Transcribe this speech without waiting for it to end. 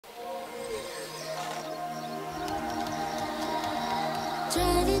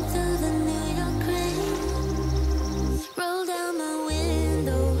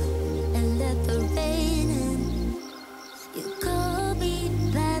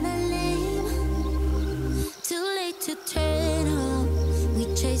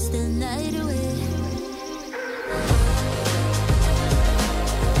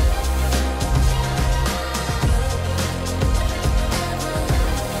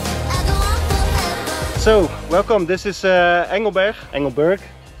So, welcome. This is Engelberg.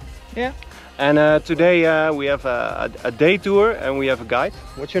 Yeah. And today we have a day tour and we have a guide.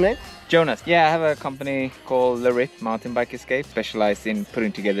 What's your name? Jonas. Yeah, I have a company called Lerit Mountain Bike Escape, specialized in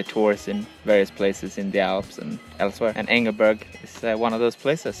putting together tours in various places in the Alps and elsewhere. And Engelberg is one of those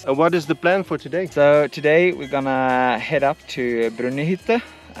places. What is the plan for today? So today we're gonna head up to Brunni,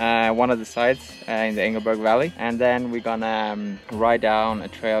 one of the sides in the Engelberg Valley, and then we're gonna ride down a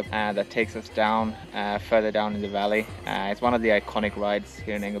trail that takes us down further down in the valley. It's one of the iconic rides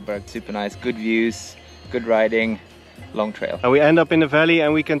here in Engelberg. Super nice, good views, good riding, long trail. And we end up in the valley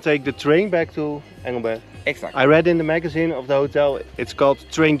and we can take the train back to Engelberg. Exactly. I read in the magazine of the hotel it's called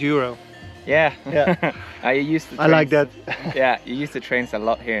Trainduro. Yeah. Yeah. You use the I like that. Yeah, you use the trains a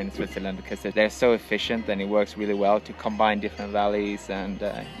lot here in Switzerland because they're so efficient and it works really well to combine different valleys, and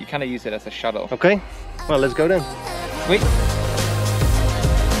you kind of use it as a shuttle. Okay, well, let's go then. Sweet.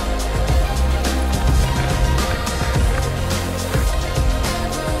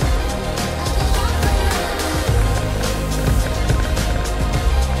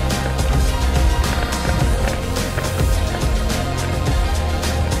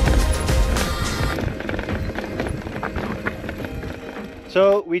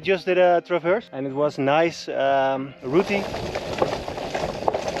 So we just did a traverse and it was nice, rooty,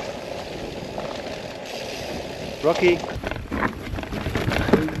 rocky,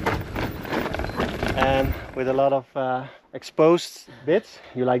 and with a lot of exposed bits.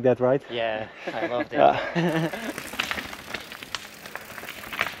 You like that, right? Yeah, I love that.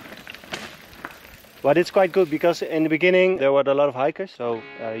 But it's quite good because in the beginning there were a lot of hikers, so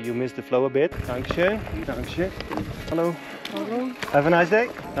you missed the flow a bit. Dankeschön. Dankeschön. Hello. Hello. Have a nice day.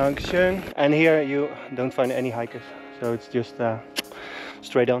 Dankeschön. And here you don't find any hikers, so it's just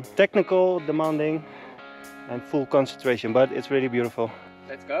straight on. Technical, demanding, and full concentration, but it's really beautiful.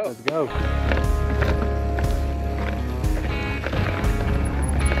 Let's go. Let's go.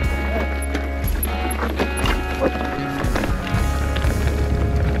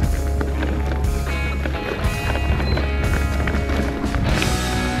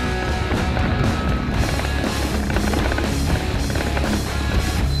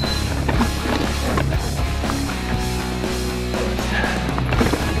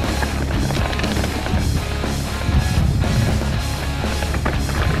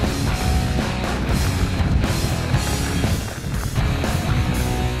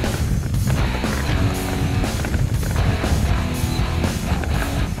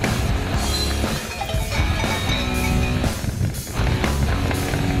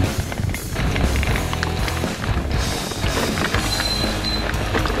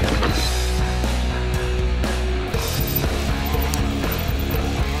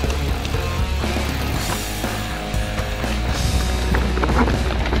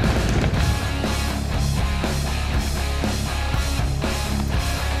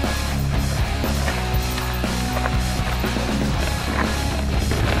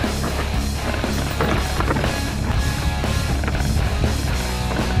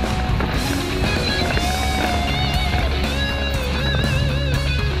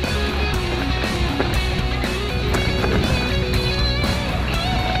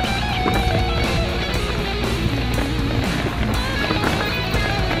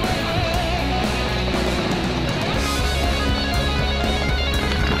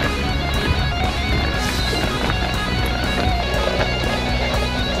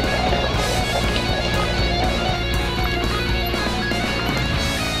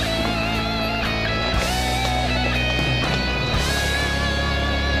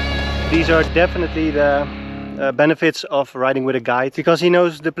 These are definitely the benefits of riding with a guide, because he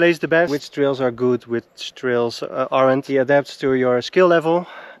knows the place the best, which trails are good, which trails aren't. He adapts to your skill level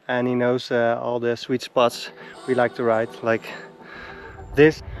and he knows all the sweet spots we like to ride, like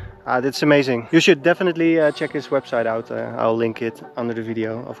this. It's amazing. You should definitely check his website out. I'll link it under the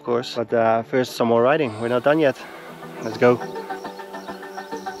video, of course. But first, some more riding. We're not done yet. Let's go.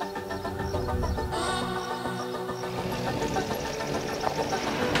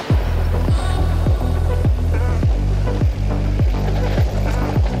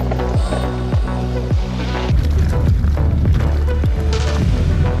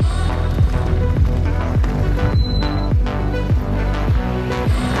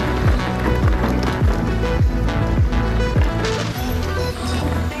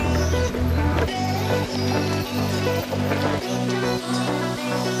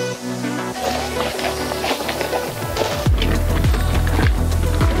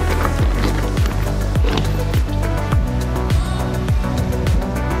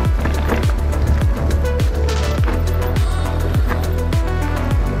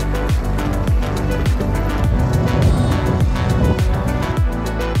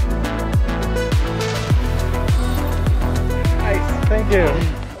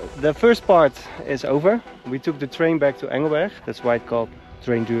 the first part is over. We took the train back to Engelberg. That's why it's called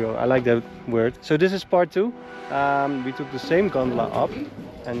Trainduro. I like that word. So this is part 2. We took the same gondola up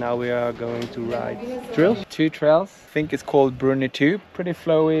and now we are going to ride trails. 2 trails. I think it's called Brunni 2. Pretty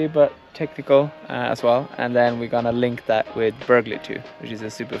flowy but technical as well. And then we're gonna link that with Bergli 2, which is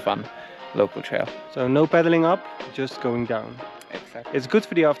a super fun local trail. So no pedaling up, just going down. Exactly. It's good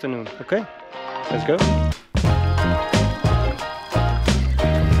for the afternoon. Okay, let's go.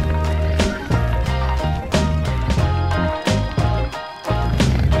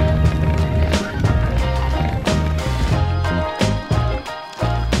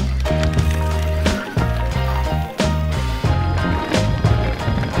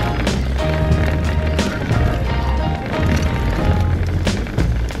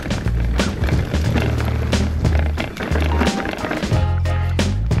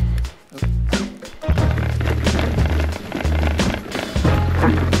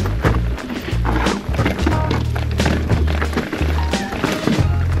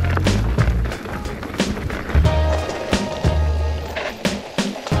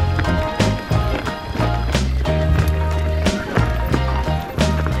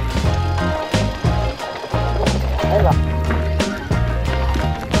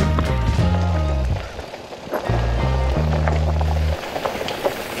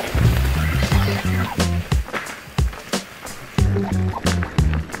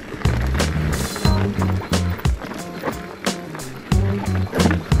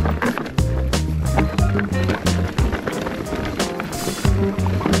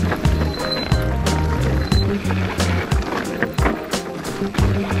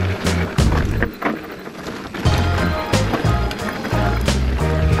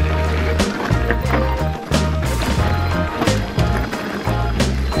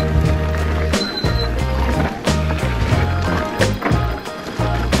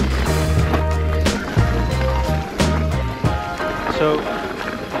 So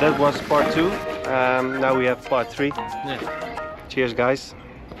that was part 2. Now we have part 3. Yeah. Cheers, guys.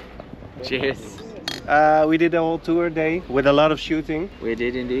 Cheers. We did a whole tour day with a lot of shooting. We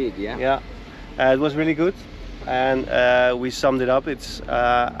did indeed, yeah. Yeah, it was really good, and we summed it up. It's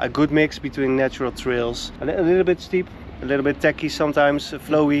a good mix between natural trails, a little bit steep, a little bit techy sometimes,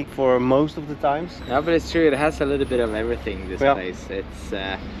 flowy for most of the times. Yeah, but it's true, it has a little bit of everything, this Yeah. place. It's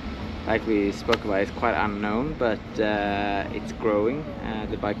like we spoke about, it's quite unknown, but it's growing,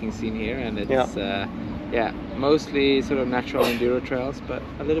 the biking scene here, and it's yeah, mostly sort of natural enduro trails, but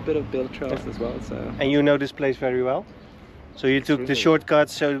a little bit of built trails as well. So. And you know this place very well, so you took the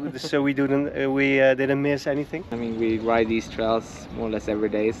shortcuts, so we didn't miss anything. I mean, we ride these trails more or less every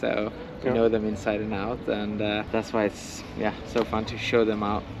day, so we know them inside and out, and that's why it's so fun to show them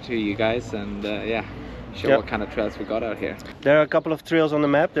out to you guys, and show what kind of trails we got out here. There are a couple of trails on the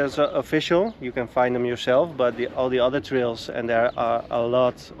map. There's official, you can find them yourself, but all the other trails, and there are a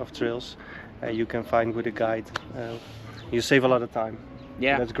lot of trails you can find with a guide. You save a lot of time.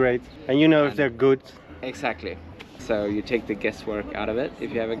 Yeah, that's great, and you know if they're good. Exactly. So you take the guesswork out of it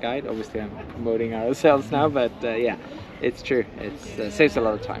if you have a guide. Obviously I'm promoting ourselves now, but yeah, it's true. It saves a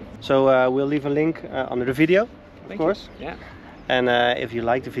lot of time. So we'll leave a link under the video, of course. Yeah. And if you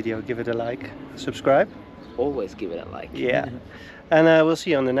like the video, give it a like, subscribe. Always give it a like. Yeah. And we'll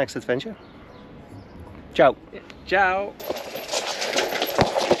see you on the next adventure. Ciao. Yeah. Ciao.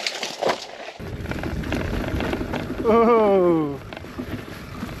 Oh.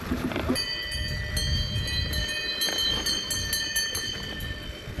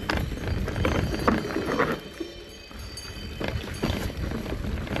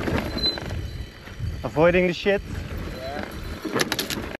 Avoiding the shit.